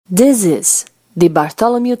This is the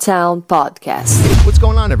Bartholomew Town Podcast. What's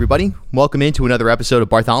going on, everybody? Welcome into another episode of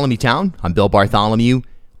Bartholomew Town. I'm Bill Bartholomew.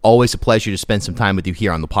 Always a pleasure to spend some time with you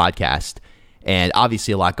here on the podcast. And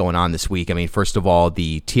obviously a lot going on this week. I mean, first of all,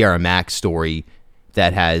 the Tiara Mack story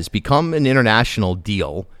that has become an international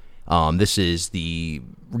deal. This is the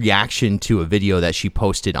reaction to a video that she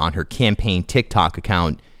posted on her campaign TikTok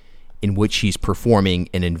account in which she's performing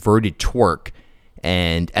an inverted twerk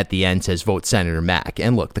and at the end says, "Vote Senator Mack."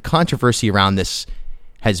 And look, the controversy around this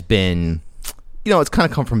has been, it's kind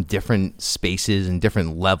of come from different spaces and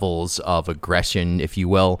different levels of aggression, if you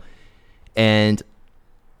will. And,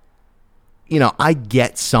 I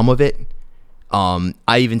get some of it.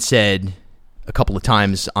 I even said a couple of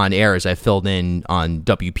times on air as I filled in on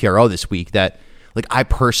WPRO this week that, I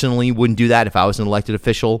personally wouldn't do that if I was an elected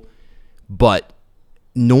official, but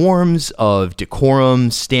norms of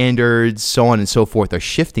decorum, standards, so on and so forth are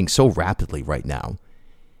shifting so rapidly right now.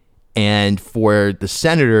 And for the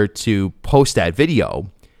senator to post that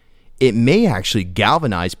video, it may actually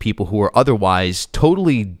galvanize people who are otherwise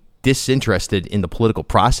totally disinterested in the political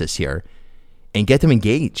process here and get them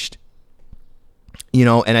engaged.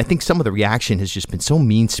 And I think some of the reaction has just been so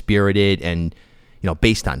mean-spirited and,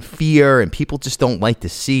 based on fear, and people just don't like to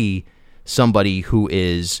see somebody who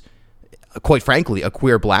is, quite frankly, a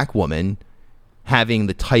queer black woman having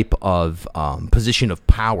the type of position of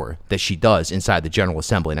power that she does inside the General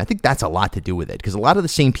Assembly. And I think that's a lot to do with it, because a lot of the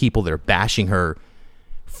same people that are bashing her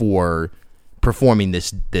for performing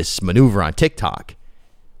this maneuver on TikTok,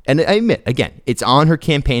 and I admit, again, it's on her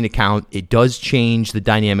campaign account. It does change the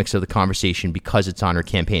dynamics of the conversation because it's on her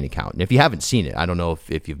campaign account. And if you haven't seen it, I don't know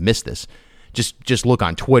if you've missed this, just look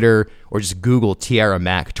on Twitter or just Google Tiara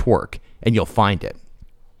Mack twerk and you'll find it.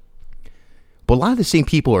 But a lot of the same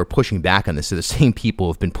people who are pushing back on this are the same people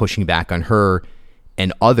who have been pushing back on her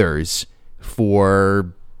and others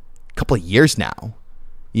for a couple of years now.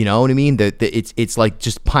 You know what I mean? It's like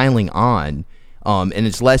just piling on. And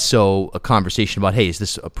it's less so a conversation about, hey, is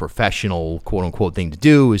this a professional, quote unquote, thing to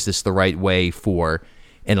do? Is this the right way for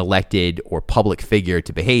an elected or public figure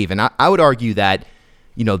to behave? And I would argue that,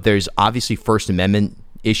 there's obviously First Amendment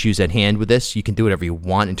issues at hand with this. You can do whatever you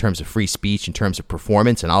want in terms of free speech, in terms of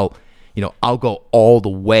performance. And I'll go all the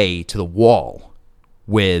way to the wall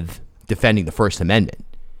with defending the First Amendment.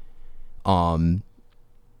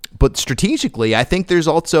 But strategically, I think there's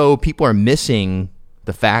also, people are missing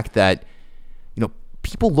the fact that,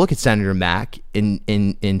 people look at Senator Mack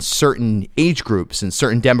in certain age groups and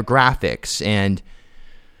certain demographics, and,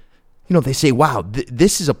 they say, wow,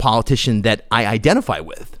 this is a politician that I identify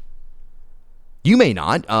with. You may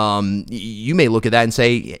not. You may look at that and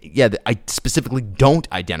say, yeah, I specifically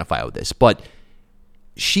don't identify with this. But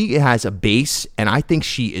she has a base, and I think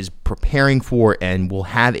she is preparing for and will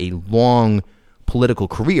have a long political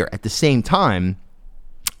career. At the same time,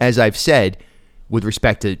 as I've said, with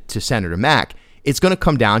respect to Senator Mack, it's going to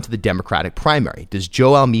come down to the Democratic primary. Does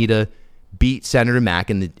Joe Almeida beat Senator Mack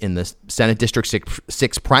in the Senate District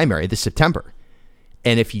 6 primary this September?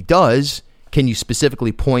 And if he does, can you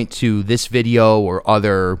specifically point to this video or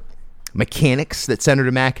other mechanics that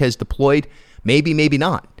Senator Mack has deployed? Maybe, maybe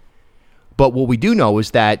not. But what we do know is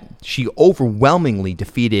that she overwhelmingly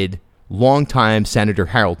defeated longtime Senator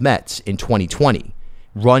Harold Metz in 2020,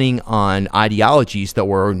 running on ideologies that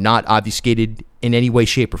were not obfuscated in any way,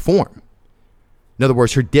 shape, or form. In other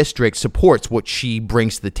words, her district supports what she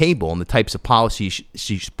brings to the table and the types of policies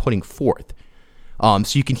she's putting forth.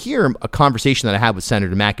 So you can hear a conversation that I had with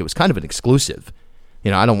Senator Mack. It was kind of an exclusive.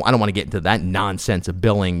 I don't want to get into that nonsense of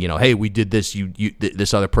billing. Hey, we did this.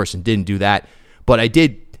 This other person didn't do that. But I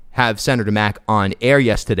did have Senator Mack on air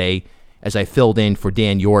yesterday as I filled in for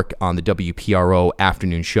Dan York on the WPRO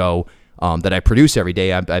afternoon show that I produce every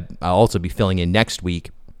day. I'll also be filling in next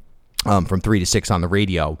week from 3 to 6 on the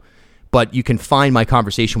radio. But you can find my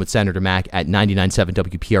conversation with Senator Mack at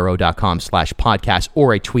 997wpro.com/podcast,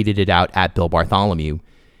 or I tweeted it out at Bill Bartholomew.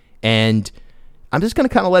 And I'm just going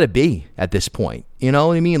to kind of let it be at this point. You know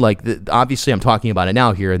what I mean? Obviously I'm talking about it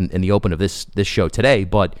now here in the open of this show today,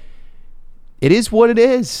 but it is what it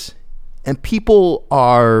is. And people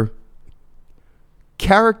are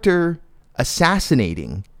character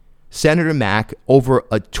assassinating Senator Mack over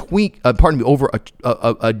a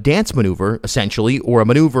dance maneuver, essentially, or a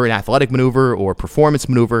maneuver, an athletic maneuver or performance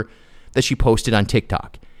maneuver that she posted on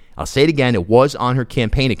TikTok. I'll say it again, it was on her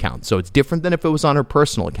campaign account, so it's different than if it was on her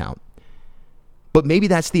personal account. But maybe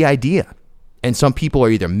that's the idea. And some people are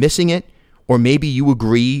either missing it, or maybe you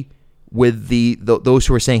agree with those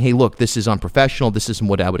who are saying, hey, look, this is unprofessional, this isn't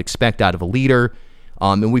what I would expect out of a leader.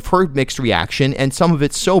 And we've heard mixed reaction, and some of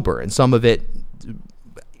it's sober, and some of it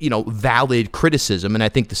valid criticism. And I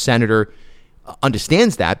think the senator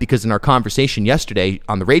understands that, because in our conversation yesterday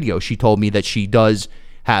on the radio, she told me that she does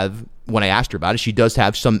have, when I asked her about it, she does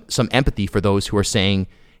have some empathy for those who are saying,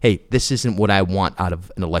 hey, this isn't what I want out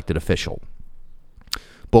of an elected official.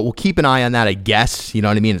 But we'll keep an eye on that, I guess. You know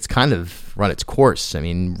what I mean? It's kind of run its course. I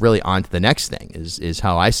mean, really on to the next thing is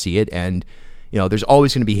how I see it. And, there's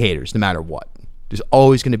always going to be haters no matter what. There's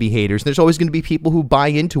always going to be haters. There's always going to be people who buy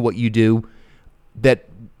into what you do that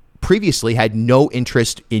previously had no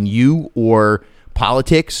interest in you or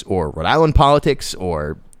politics or Rhode Island politics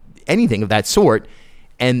or anything of that sort.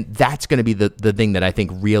 And that's going to be the thing that I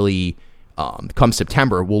think really, come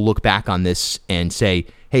September, we'll look back on this and say,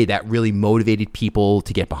 hey, that really motivated people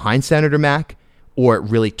to get behind Senator Mack, or it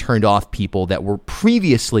really turned off people that were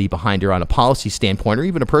previously behind her on a policy standpoint or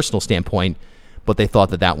even a personal standpoint, but they thought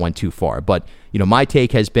that went too far. But, my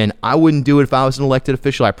take has been, I wouldn't do it if I was an elected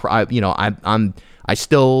official. I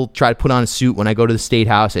still try to put on a suit when I go to the State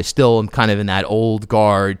House. I still am kind of in that old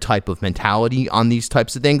guard type of mentality on these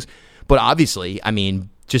types of things. But obviously, I mean,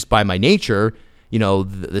 just by my nature,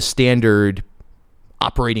 the standard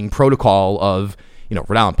operating protocol of,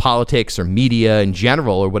 Rhode Island politics or media in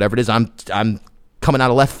general or whatever it is, I'm coming out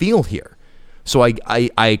of left field here. So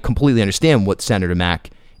I completely understand what Senator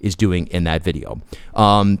Mack is doing in that video.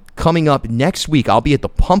 Coming up next week, I'll be at the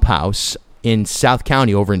Pump House in South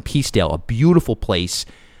County over in Peacedale, a beautiful place,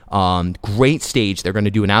 great stage. They're going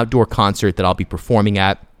to do an outdoor concert that I'll be performing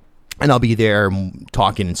at, and I'll be there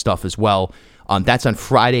talking and stuff as well. That's on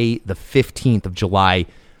Friday, the 15th of July.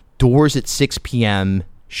 Doors at 6 p.m.,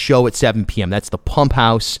 show at 7 p.m. That's the Pump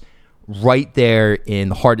House right there in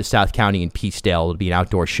the heart of South County in Peacedale. It'll be an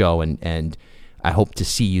outdoor show, and I hope to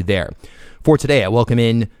see you there. For today, I welcome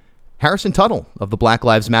in Harrison Tuttle of the Black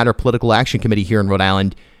Lives Matter Political Action Committee here in Rhode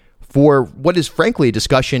Island for what is frankly a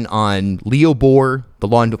discussion on Leo Bohr, the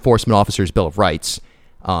Law Enforcement Officer's Bill of Rights,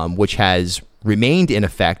 which has remained in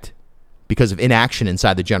effect because of inaction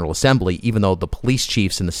inside the General Assembly, even though the police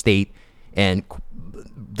chiefs in the state and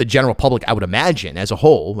the general public, I would imagine, as a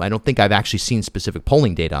whole, I don't think I've actually seen specific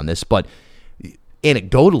polling data on this, but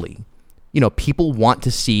anecdotally, people want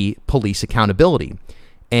to see police accountability.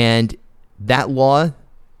 And that law,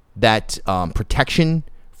 that protection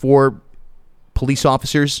for police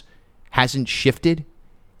officers hasn't shifted,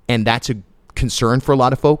 and that's a concern for a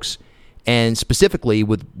lot of folks, and specifically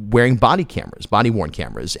with wearing body-worn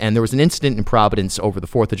cameras. And there was an incident in Providence over the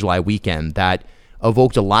 4th of July weekend that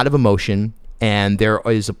evoked a lot of emotion, and there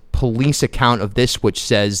is a police account of this which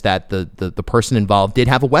says that the person involved did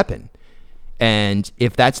have a weapon. And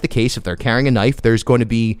if that's the case, if they're carrying a knife, there's going to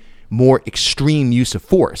be more extreme use of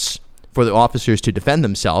force for the officers to defend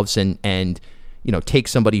themselves and take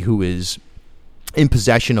somebody who is in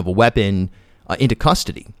possession of a weapon into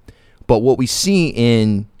custody. But what we see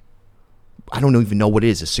in, I don't even know what it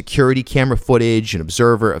is, a security camera footage, an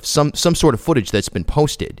observer of some sort of footage that's been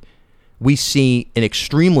posted, we see an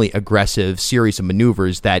extremely aggressive series of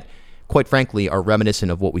maneuvers that, quite frankly, are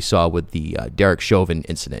reminiscent of what we saw with the Derek Chauvin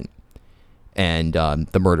incident and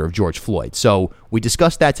the murder of George Floyd. So we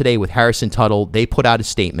discussed that today with Harrison Tuttle. They put out a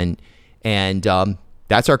statement, and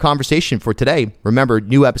that's our conversation for today. Remember,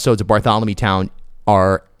 new episodes of Bartholomew Town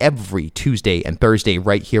are every Tuesday and Thursday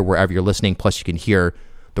right here wherever you're listening. Plus, you can hear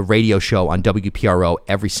the radio show on WPRO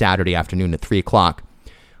every Saturday afternoon at 3 o'clock.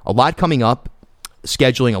 A lot coming up,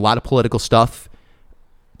 scheduling a lot of political stuff,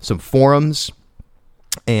 some forums,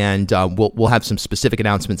 and we'll have some specific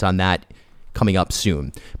announcements on that coming up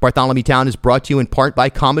soon. Bartholomew Town is brought to you in part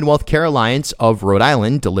by Commonwealth Care Alliance of Rhode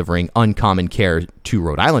Island, delivering uncommon care to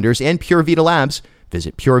Rhode Islanders, and Pure Vita Labs.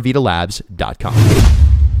 Visit purevitalabs.com.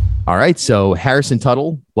 All right, so Harrison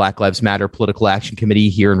Tuttle, Black Lives Matter Political Action Committee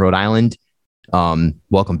here in Rhode Island.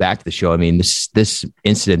 Welcome back to the show. I mean, this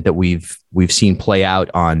incident that we've seen play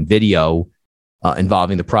out on video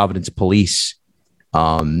involving the Providence police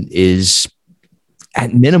is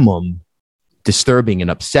at minimum disturbing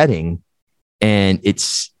and upsetting, and it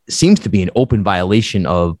seems to be an open violation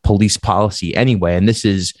of police policy anyway. And this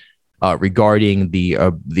is regarding the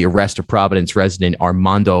arrest of Providence resident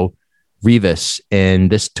Armando Rivas,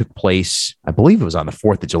 and this took place, I believe it was on the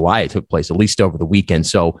 4th of July. It took place at least over the weekend.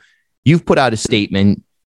 So you've put out a statement.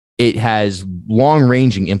 It has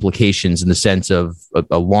long-ranging implications in the sense of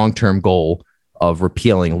a long-term goal of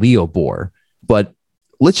repealing Leo Bohr. But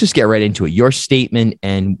let's just get right into it. Your statement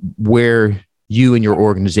and where you and your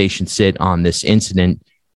organization sit on this incident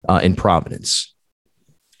in Providence.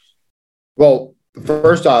 Well,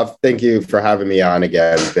 first off, thank you for having me on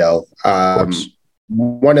again, Bill.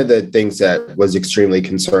 One of the things that was extremely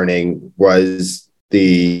concerning was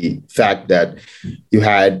the fact that you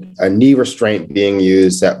had a knee restraint being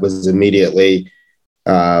used that was immediately,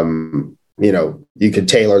 you could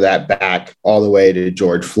tailor that back all the way to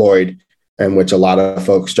George Floyd, in which a lot of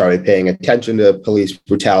folks started paying attention to police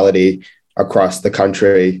brutality across the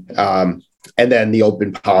country. And then the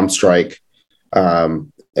open palm strike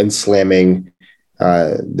and slamming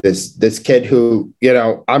this kid who,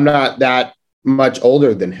 I'm not that much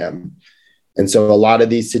older than him. And so a lot of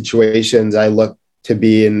these situations I look to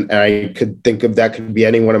be in, and I could think of that could be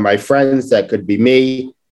any one of my friends, that could be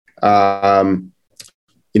me.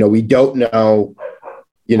 We don't know,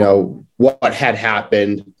 what had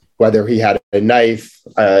happened, whether he had a knife.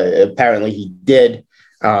 Apparently he did.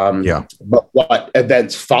 But what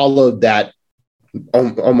events followed that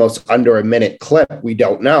almost under a minute clip, we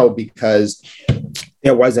don't know, because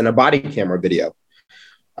there wasn't a body camera video.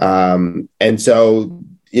 And so,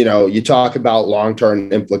 you talk about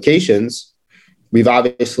long-term implications. We've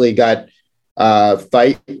obviously got a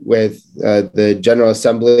fight with the General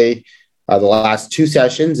Assembly the last two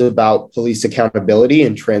sessions about police accountability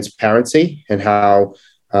and transparency, and how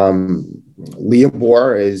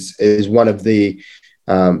Leobor is one of the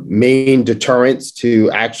main deterrents to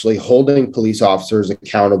actually holding police officers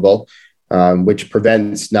accountable, which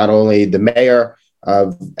prevents not only the mayor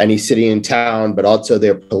of any city and town, but also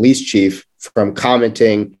their police chief from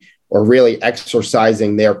commenting or really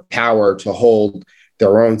exercising their power to hold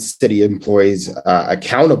their own city employees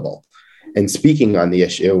accountable and speaking on the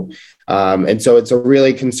issue. And so it's a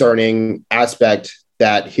really concerning aspect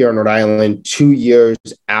that here in Rhode Island, 2 years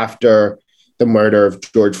after the murder of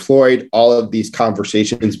George Floyd, all of these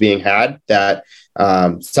conversations being had, that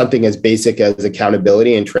something as basic as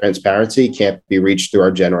accountability and transparency can't be reached through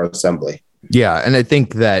our General Assembly. Yeah. And I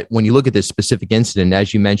think that when you look at this specific incident,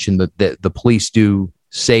 as you mentioned, the police do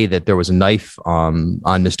say that there was a knife on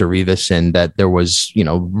Mr. Rivas, and that there was,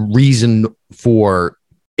 reason for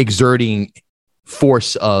exerting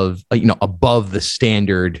force of, above the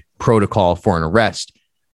standard protocol for an arrest.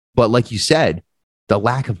 But like you said, the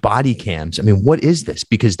lack of body cams. I mean, what is this?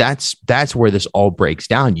 Because that's where this all breaks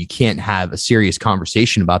down. You can't have a serious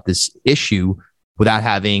conversation about this issue without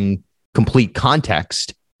having complete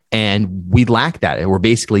context. And we lack that. And we're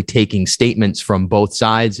basically taking statements from both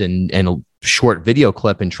sides and a short video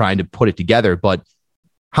clip and trying to put it together. But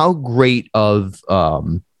how great of,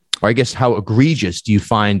 or I guess how egregious do you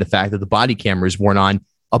find the fact that the body cameras weren't on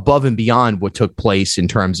above and beyond what took place in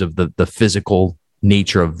terms of the physical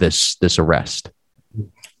nature of this arrest?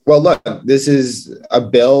 Well, look, this is a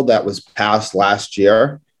bill that was passed last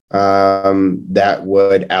year that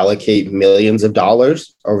would allocate millions of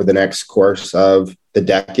dollars over the next course of the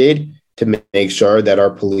decade to make sure that our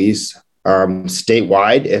police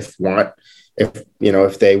statewide, if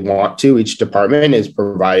they want to, each department is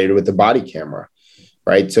provided with a body camera,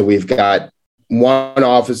 right? So we've got one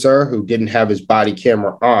officer who didn't have his body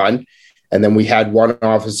camera on, and then we had one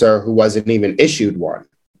officer who wasn't even issued one.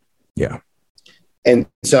 Yeah. And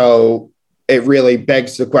so it really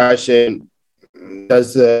begs the question,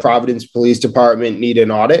 does the Providence Police Department need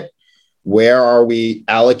an audit? Where are we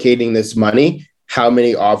allocating this money? How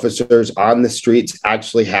many officers on the streets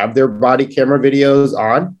actually have their body camera videos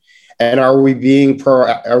on? And are we being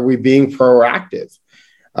proactive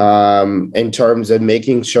in terms of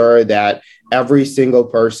making sure that every single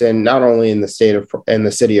person, not only in the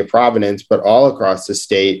city of Providence, but all across the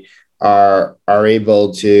state, are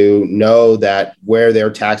able to know that where their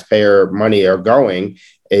taxpayer money are going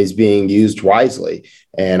is being used wisely.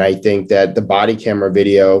 And I think that the body camera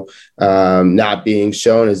video not being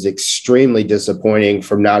shown is extremely disappointing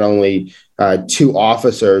from not only two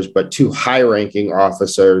officers, but two high-ranking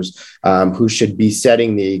officers who should be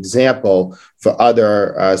setting the example for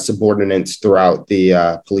other subordinates throughout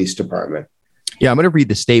the police department. Yeah, I'm going to read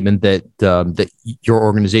the statement that your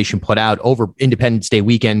organization put out over Independence Day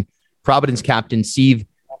weekend. Providence Captain Steve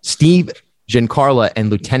Giancarlo and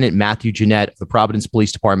Lieutenant Matthew Jeanette of the Providence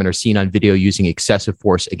Police Department are seen on video using excessive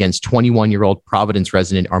force against 21-year-old Providence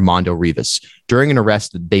resident Armando Rivas. During an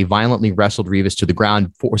arrest, they violently wrestled Rivas to the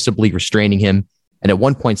ground, forcibly restraining him, and at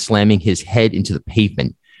one point slamming his head into the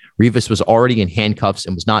pavement. Rivas was already in handcuffs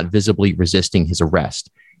and was not visibly resisting his arrest.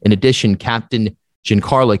 In addition, Captain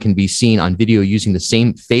Giancarlo can be seen on video using the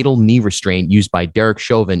same fatal knee restraint used by Derek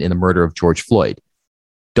Chauvin in the murder of George Floyd.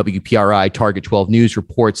 WPRI Target 12 News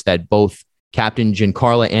reports that both Captain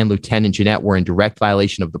Giancarlo and Lieutenant Jeanette were in direct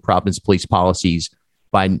violation of the Providence police policies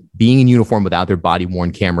by being in uniform without their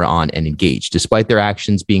body-worn camera on and engaged. Despite their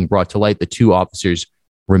actions being brought to light, the two officers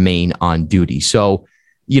remain on duty. So,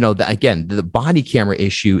 again, the body camera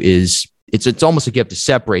issue is it's almost like you have to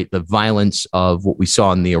separate the violence of what we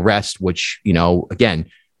saw in the arrest, which, again,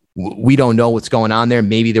 we don't know what's going on there.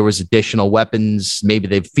 Maybe there was additional weapons. Maybe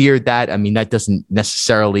they feared that. I mean, that doesn't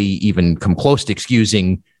necessarily even come close to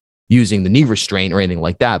excusing using the knee restraint or anything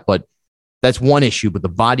like that. But that's one issue. But the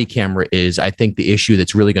body camera is, I think, the issue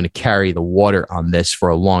that's really going to carry the water on this for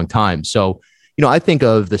a long time. So, I think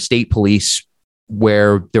of the state police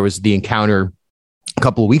where there was the encounter a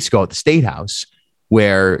couple of weeks ago at the State House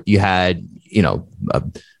where you had, a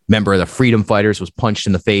member of the Freedom Fighters was punched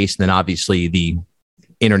in the face. And then obviously the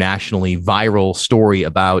internationally viral story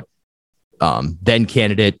about then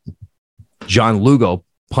candidate John Lugo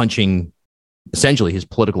punching essentially his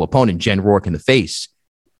political opponent, Jen Rourke, in the face.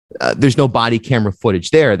 There's no body camera footage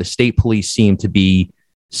there. The state police seem to be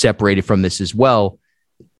separated from this as well.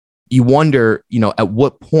 You wonder, at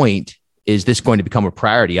what point is this going to become a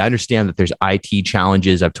priority? I understand that there's IT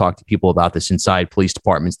challenges. I've talked to people about this inside police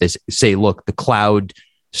departments. They say, look, the cloud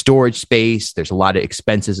storage space, there's a lot of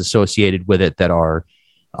expenses associated with it that are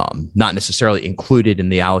not necessarily included in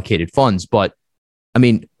the allocated funds. But I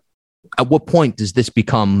mean, at what point does this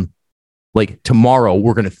become like tomorrow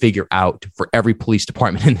we're going to figure out for every police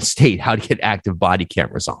department in the state how to get active body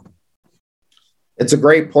cameras on? It's a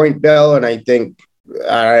great point, Bill. And I think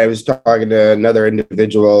I was talking to another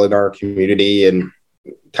individual in our community, and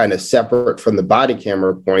kind of separate from the body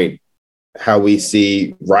camera point, how we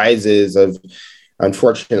see rises of,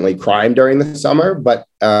 unfortunately, crime during the summer, but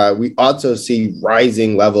we also see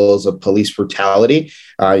rising levels of police brutality.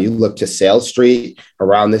 You look to Sales Street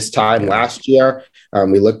around this time last year.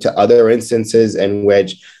 We look to other instances in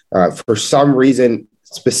which, for some reason,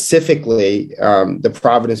 specifically, the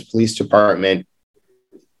Providence Police Department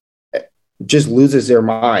just loses their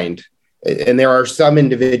mind. And there are some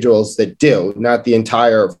individuals that do, not the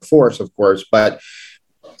entire force, of course, but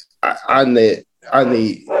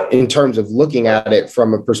in terms of looking at it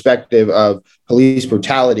from a perspective of police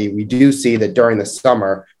brutality, we do see that during the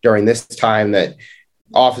summer, during this time, that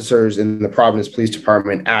officers in the Providence Police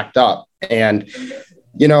Department act up. And,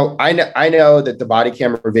 I know that the body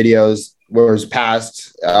camera videos was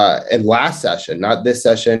passed in last session, not this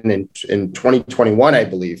session, in 2021, I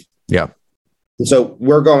believe. Yeah. And so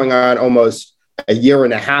we're going on almost a year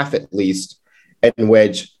and a half, at least, in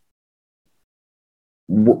which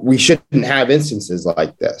we shouldn't have instances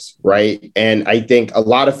like this, right? And I think a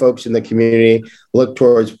lot of folks in the community look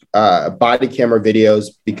towards body camera videos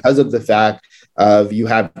because of the fact of you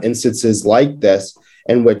have instances like this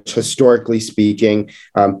in which, historically speaking,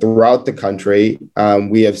 throughout the country,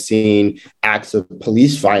 we have seen acts of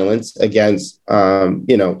police violence against,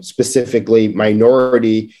 specifically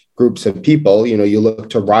minority groups of people. You look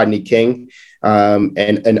to Rodney King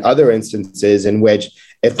and other instances in which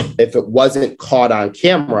if it wasn't caught on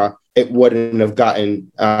camera, it wouldn't have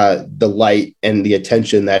gotten the light and the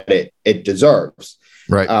attention that it deserves.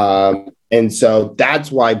 Right. And so that's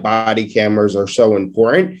why body cameras are so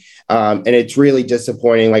important. And it's really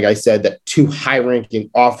disappointing, like I said, that two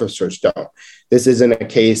high-ranking officers don't. This isn't a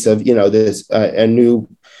case of, a new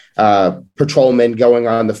patrolman going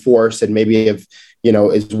on the force and maybe is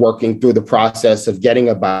working through the process of getting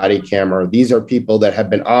a body camera. These are people that have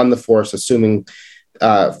been on the force, assuming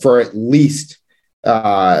for at least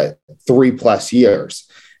 3+ years.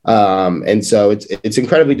 And so it's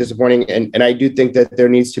incredibly disappointing. And I do think that there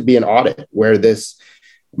needs to be an audit where this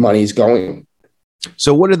money is going.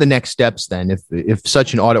 So what are the next steps then? If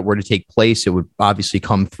such an audit were to take place, it would obviously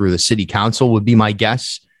come through the city council, would be my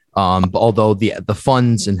guess. Although the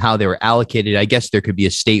funds and how they were allocated, I guess there could be a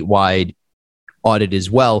statewide audit as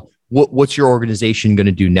well. What's your organization going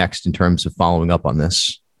to do next in terms of following up on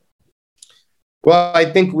this? Well, I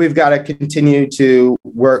think we've got to continue to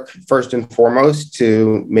work first and foremost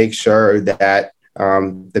to make sure that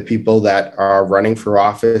the people that are running for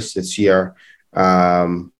office this year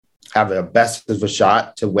have the best of a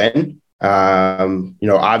shot to win.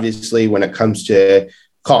 Obviously, when it comes to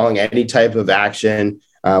calling any type of action,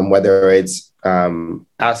 whether it's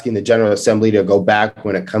asking the General Assembly to go back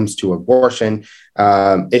when it comes to abortion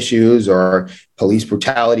issues or police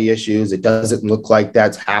brutality issues, it doesn't look like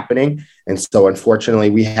that's happening. And so, unfortunately,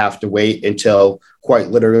 we have to wait until quite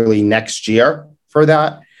literally next year for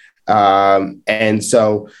that. And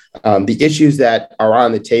so the issues that are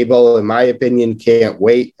on the table, in my opinion, can't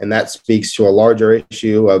wait. And that speaks to a larger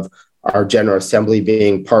issue of our General Assembly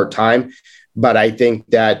being part-time. But I think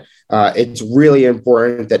that it's really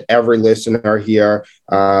important that every listener here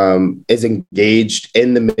is engaged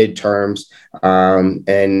in the midterms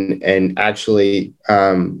and actually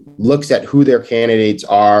looks at who their candidates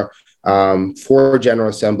are for General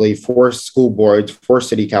Assembly, for school boards, for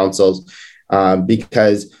city councils,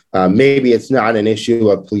 because maybe it's not an issue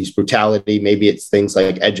of police brutality. Maybe it's things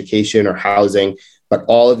like education or housing, but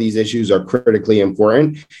all of these issues are critically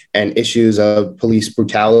important, and issues of police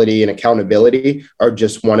brutality and accountability are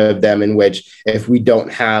just one of them, in which if we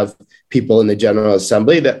don't have people in the General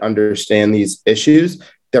Assembly that understand these issues,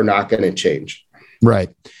 they're not going to change. Right.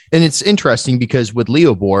 And it's interesting because with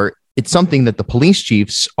Leobor, it's something that the police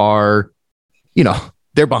chiefs are,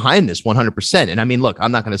 they're behind this 100%. And I mean, look,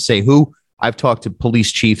 I'm not going to say who. I've talked to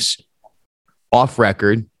police chiefs off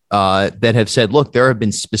record that have said, look, there have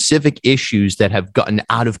been specific issues that have gotten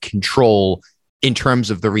out of control in terms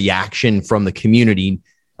of the reaction from the community.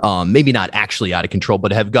 Maybe not actually out of control,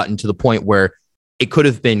 but have gotten to the point where it could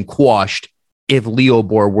have been quashed if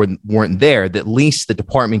Leobor weren't there. That at least the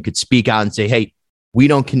department could speak out and say, hey, we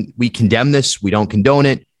condemn this. We don't condone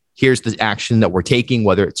it. Here's the action that we're taking,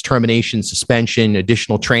 whether it's termination, suspension,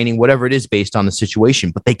 additional training, whatever it is based on the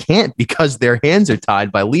situation. But they can't because their hands are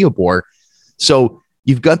tied by Leobor. So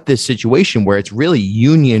you've got this situation where it's really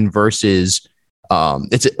union versus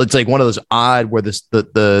it's like one of those odd where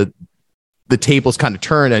the tables kind of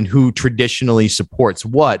turn and who traditionally supports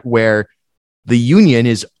what, where the union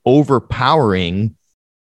is overpowering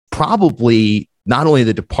probably not only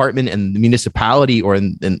the department and the municipality, or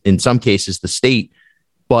in some cases the state,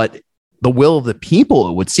 but the will of the people,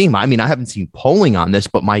 it would seem. I mean, I haven't seen polling on this,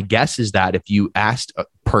 but my guess is that if you asked a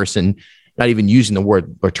person, not even using the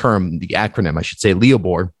word or term, the acronym, I should say,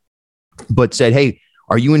 Leobor, but said, hey,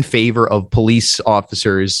 are you in favor of police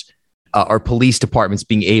officers or police departments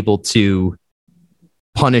being able to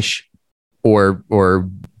punish or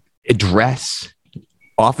address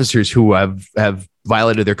officers who have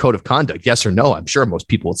violated their code of conduct? Yes or no? I'm sure most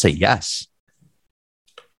people would say yes.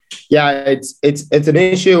 Yeah, it's an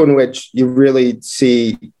issue in which you really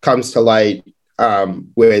see comes to light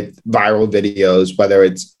with viral videos, whether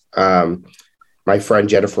it's my friend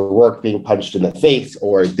Jennifer Rourke being punched in the face,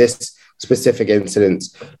 or this specific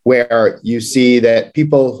incidents where you see that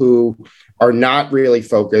people who are not really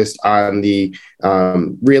focused on the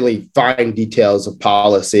really fine details of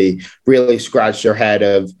policy really scratch their head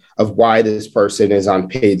of why this person is on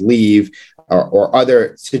paid leave, or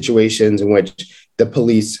other situations in which the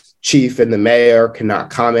police chief and the mayor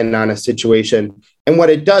cannot comment on a situation. And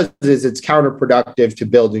what it does is it's counterproductive to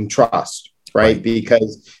building trust, right?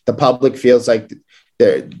 Because the public feels like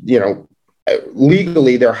they're,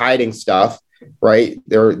 legally they're hiding stuff, right?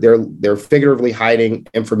 They're figuratively hiding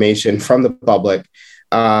information from the public.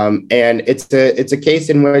 And it's a case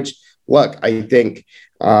in which, look, I think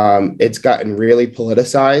it's gotten really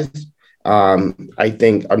politicized. I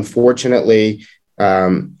think, unfortunately,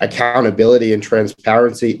 accountability and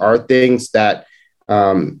transparency are things that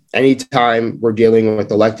anytime we're dealing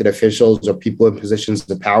with elected officials or people in positions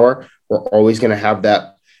of power, we're always going to have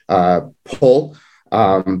that pull.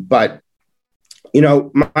 But,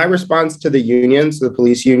 my response to the unions, the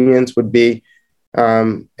police unions, would be,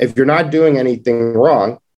 if you're not doing anything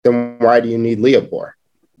wrong, then why do you need Leobor?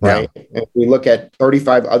 Right. Yeah. If we look at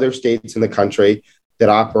 35 other states in the country that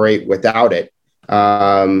operate without it,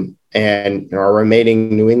 and our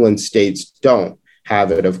remaining New England states don't have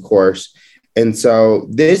it, of course. And so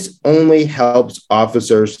this only helps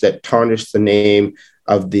officers that tarnish the name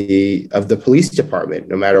of the police department,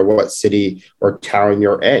 no matter what city or town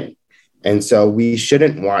you're in. And so we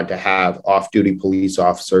shouldn't want to have off-duty police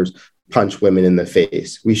officers punch women in the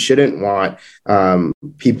face. We shouldn't want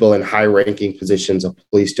people in high-ranking positions of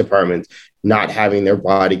police departments not having their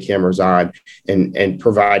body cameras on and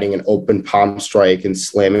providing an open palm strike and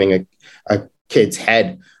slamming a kid's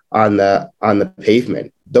head on the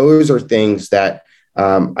pavement. Those are things that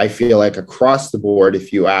I feel like across the board,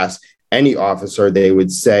 if you ask any officer, they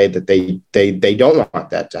would say that they don't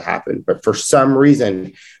want that to happen. But for some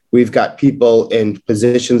reason, we've got people in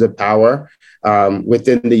positions of power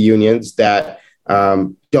within the unions that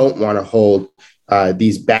don't want to hold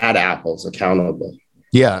these bad apples accountable.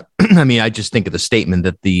 Yeah. I mean, I just think of the statement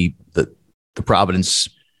that the Providence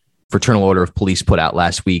Fraternal Order of Police put out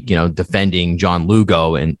last week, defending John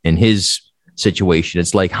Lugo and his situation.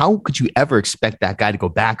 It's like, how could you ever expect that guy to go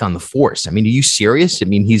back on the force? I mean, are you serious? I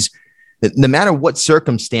mean, no matter what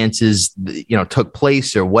circumstances, took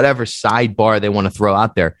place or whatever sidebar they want to throw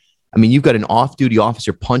out there. I mean, you've got an off-duty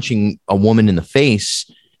officer punching a woman in the face.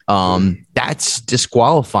 That's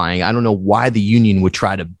disqualifying. I don't know why the union would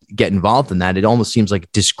try to get involved in that. It almost seems like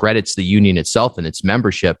it discredits the union itself and its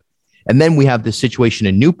membership. And then we have this situation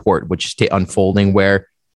in Newport, which is unfolding where,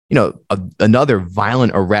 another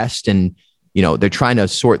violent arrest, and, they're trying to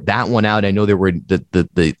sort that one out. I know there were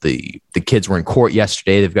the kids were in court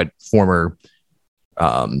yesterday. They've got former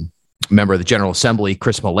member of the General Assembly,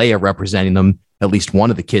 Chris Malaya, representing them, at least one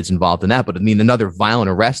of the kids involved in that. But I mean, another violent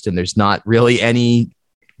arrest, and there's not really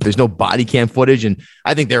there's no body cam footage. And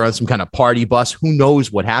I think they're on some kind of party bus. Who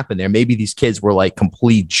knows what happened there? Maybe these kids were like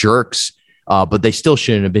complete jerks, but they still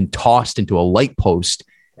shouldn't have been tossed into a light post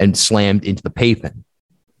and slammed into the pavement.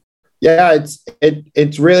 Yeah,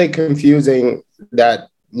 it's really confusing that,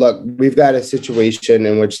 look, we've got a situation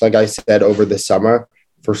in which, like I said, over the summer,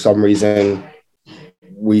 for some reason,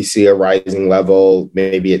 we see a rising level.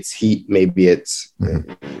 Maybe it's heat, maybe it's,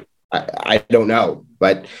 I don't know.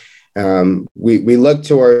 But we look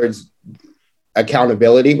towards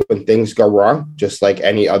accountability when things go wrong, just like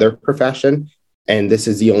any other profession. And this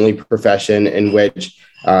is the only profession in which,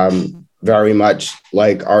 very much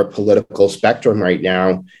like our political spectrum right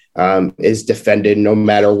now, is defended no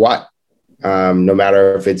matter what, no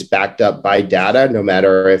matter if it's backed up by data, no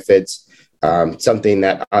matter if it's something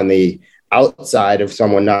that on the outside of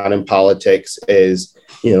someone not in politics is,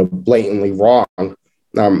 blatantly wrong.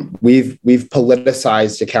 We've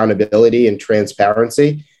politicized accountability and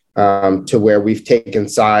transparency to where we've taken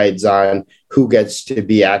sides on who gets to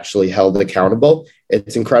be actually held accountable.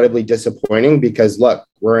 It's incredibly disappointing because, look,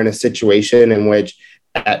 we're in a situation in which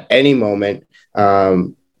at any moment,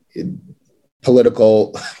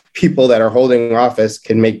 political people that are holding office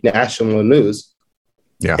can make national news.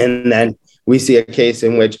 Yeah. And then we see a case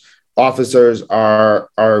in which officers are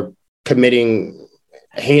committing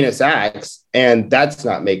heinous acts, and that's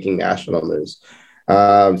not making national news.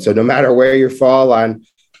 So no matter where you fall on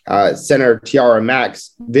Senator Tiara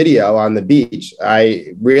Mack's video on the beach,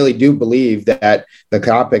 I really do believe that the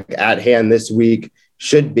topic at hand this week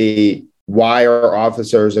should be why our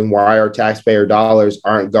officers and why our taxpayer dollars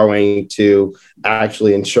aren't going to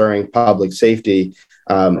actually ensuring public safety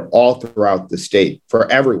all throughout the state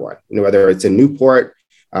for everyone, whether it's in Newport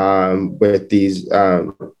with these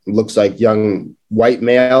looks like young white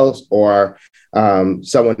males or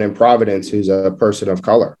someone in Providence who's a person of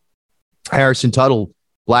color. Harrison Tuttle,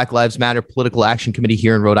 Black Lives Matter Political Action Committee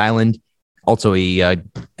here in Rhode Island, also a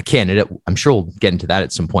candidate. I'm sure we'll get into that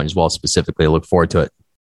at some point as well. Specifically, I look forward to it.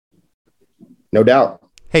 No doubt.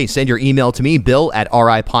 Hey, send your email to me,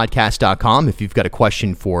 bill@ripodcast.com. If you've got a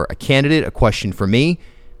question for a candidate, a question for me,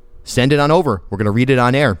 send it on over. We're going to read it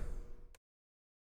on air.